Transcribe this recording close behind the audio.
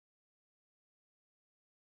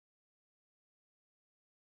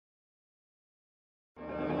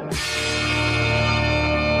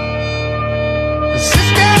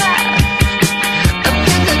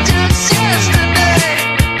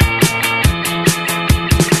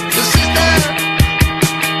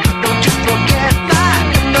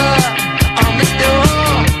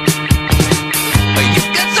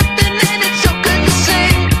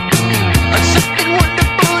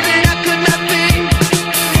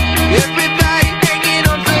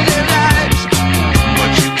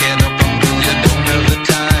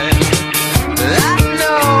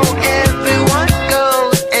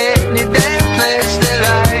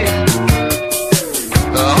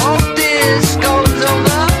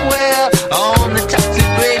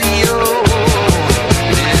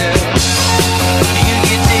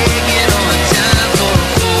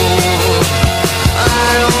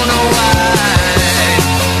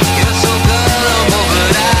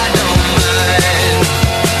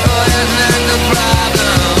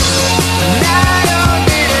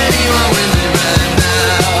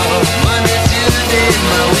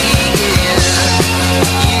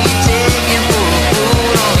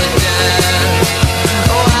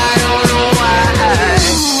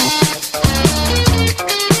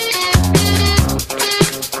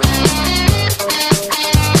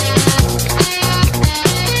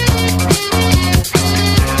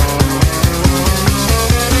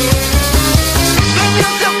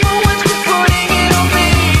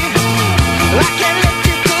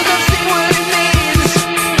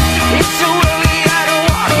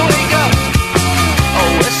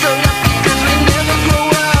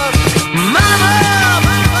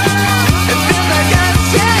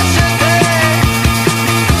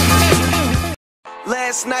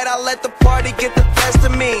let the party get the best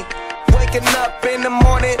of me. Waking up in the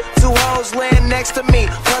morning, 2 hoes laying next to me.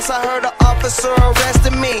 Plus I heard an officer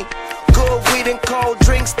arrested me. Good weed and cold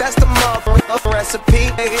drinks, that's the motherfucking recipe.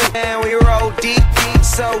 And we roll deep, deep,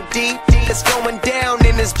 so deep, deep. It's going down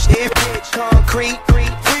in this shit, concrete.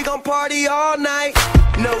 We gon' party all night,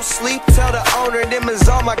 no sleep. Tell the owner them is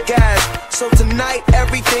all my guys. So tonight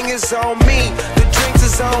everything is on me. The drinks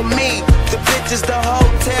is on me, the bitches, the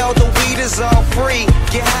hotel, the weed is all free.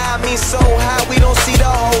 Get high, I mean so high, we don't see the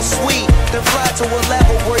whole suite. Then fly to a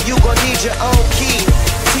level where you gon' need your own key.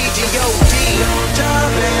 TGOD. No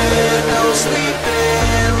jobbing, no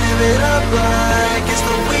sleeping, live it up like it's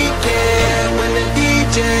the weekend. When the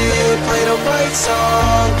DJ play the right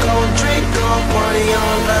song, gon' drink, gon' party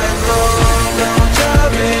all night long. No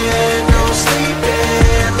jobbing, no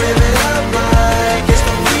sleeping, live it up like it's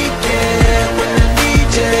the weekend. When the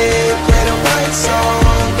DJ play the right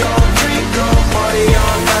song, gon' drink, gon' party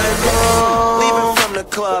all night long. Leaving from the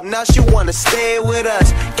club, now she wanna stay with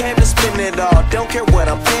us. Came to spend it all, don't care what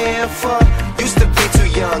I'm paying for. Used to be too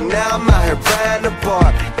young, now I'm out here buying the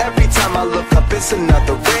bar. Every time I look up, it's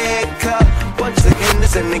another red cup. Bunch of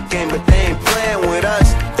niggas in the game, but they ain't playing with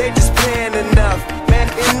us. They just playing enough. Man,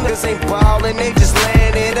 niggas ain't ballin', they just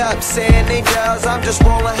laying it up. Saying they does, I'm just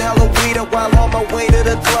rolling hella weed up while on my way to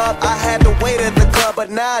the club. I had to wait at the club, but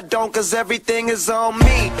now I don't, cause everything is on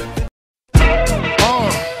me.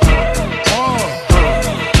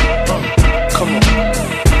 Come on.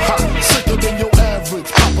 Sicker than your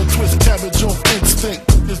average. Papa twist cabbage off instinct.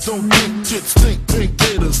 Just don't think, get stink, pink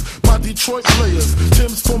gators. My Detroit players.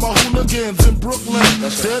 Tim's for my hooligans in Brooklyn.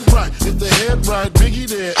 Dead right, if the head right, Biggie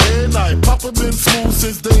there, every night. Papa been smooth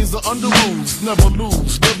since days of under rules. Never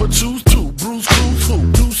lose, never choose to. Bruise, cruise,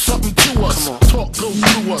 who? Do something to us. Talk, go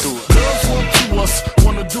through us. Girls want to us,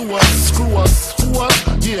 wanna do us, screw us. Who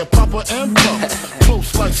us? Yeah, Papa and Puff.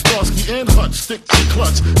 Close like Starsky and Hutch, stick to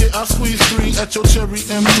clutch. Yeah, I squeeze 3 at your cherry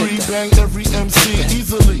M3. Bang every MC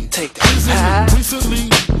easily. Easily. Recently,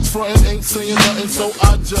 frontin' ain't saying nothing, so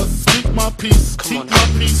I just speak my peace. Keep my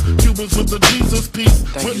peace. Cubans with the Jesus peace.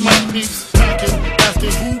 With my peace. Packing,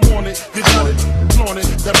 asking who want it. You got it, flaunt it.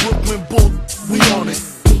 That Brooklyn bull, we on it.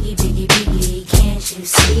 Biggie, biggie, biggie, can't you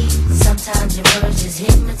see? Sometimes your words just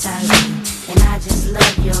hypnotize me. And I just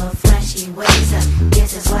love your flashy ways. I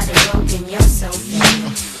guess that's why they're broken, you're so fake.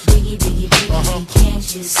 Biggie, biggie, biggie,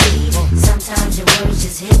 can't you see? Sometimes your words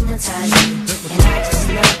just hypnotize me. And I just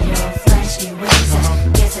love your flashy ways. I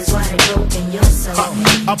guess that's why they're broken, you're so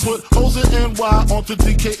fake. I put O's in NY onto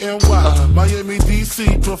DKNY. Miami,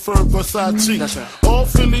 DC, prefer Versace. That's right. All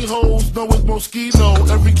Philly hoes know it's Moschino.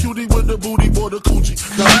 Every cutie with the booty for the coochie.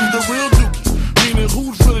 Now who's the real dookie? Meaning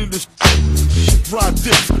who's really the ride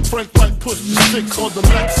this? Frank White push the 6 or the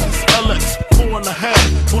Lexus LX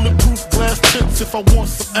 4.5. Bulletproof glass tips if I want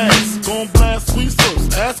some ass. Gon' blast squeeze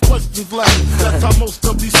first, ask questions last. That's how most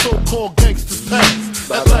of these so-called gangsters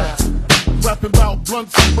pass. At last. Rapping about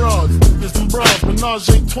blunts and bras, there's some bras, menage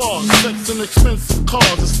a trois, sex and expensive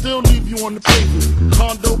cars, and still leave you on the pavement.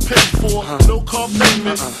 Condo paid for, no car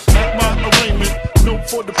payment. At my arraignment, note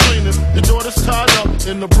for the plaintiff. Your daughter's tied up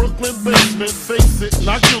in the Brooklyn basement. Face it,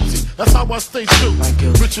 not guilty. That's how I stay true.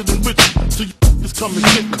 Richer than richer, so you just come and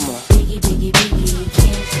get. Come on. Biggie, biggie, biggie,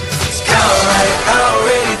 can't you see? Alright,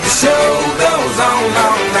 already the show goes on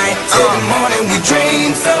all night till the morning. We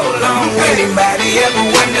dream so long. Anybody ever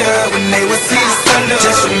wonder when they would see the sun?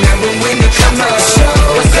 Just remember when you come up. The show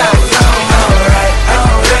goes on. Alright,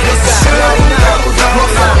 already the show goes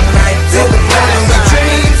on all night till the morning. We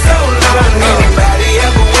dream so long. Anybody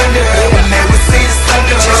ever wonder when they would see the sun?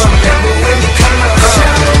 Just remember when you come up. The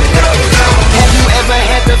show goes on. Have you ever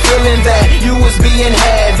had the feeling that you was being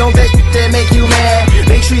had? Don't that shit that make you mad?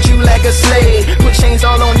 They treat you like a slave, put chains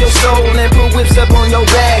all on your soul and put whips up on your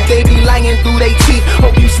back. They be lying through they teeth,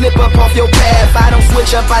 hope you slip up off your path. I don't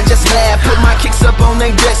switch up, I just laugh, put my kicks up on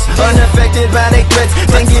they decks, unaffected by they threats.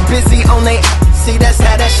 Then get busy on they see, that's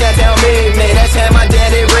how that shut down made me. That's how my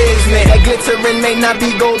daddy raised me. That glittering may not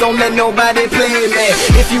be gold, don't let nobody play me.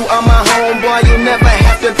 If you are my homeboy, you never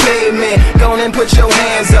have to pay me. Go and put your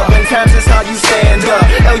hands up, in times it's how you stand up.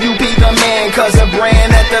 LUB the man, cause a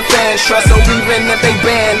brand that the fans trust. So even if they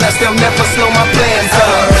ban us, they'll never slow my plans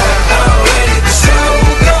up. Already the show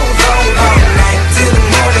goes on all night till the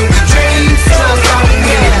morning. We dream so long.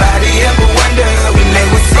 Anybody ever wonder when they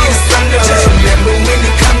would see the sun? Just remember when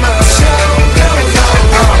you come up. The show goes on.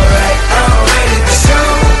 Alright, already the show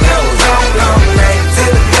goes on all night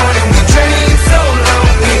till the morning. We dream so long.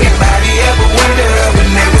 Anybody ever wonder when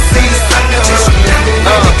they would see the sun? Just remember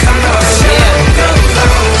when you come up. The show goes on.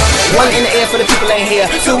 One in the air for the people ain't here.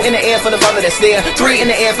 2 in the air for the father that's there. 3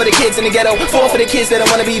 in the air for the kids in the ghetto. 4 for the kids that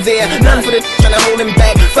don't wanna be there. None for the trying to hold them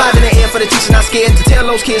back. 5 in the air for the teachers not scared to tell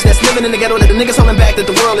those kids that's living in the ghetto that the niggas holding back that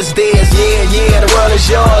the world is theirs. Yeah, the world is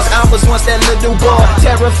yours. I was once that little boy,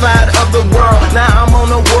 terrified of the world. Now I'm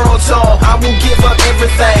on a world tour. I will give up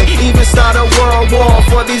everything, even start a world war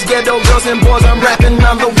for these ghetto girls and boys. I'm rapping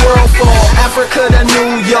on the world for Africa to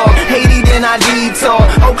New York, Haiti then I detour,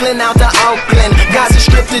 Oakland out to Auckland, Gaza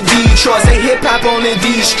Strip to Detroit. Say hip hop only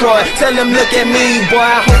destroy. Tell them look at me, boy.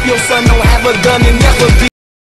 I hope your son don't have a gun and never be.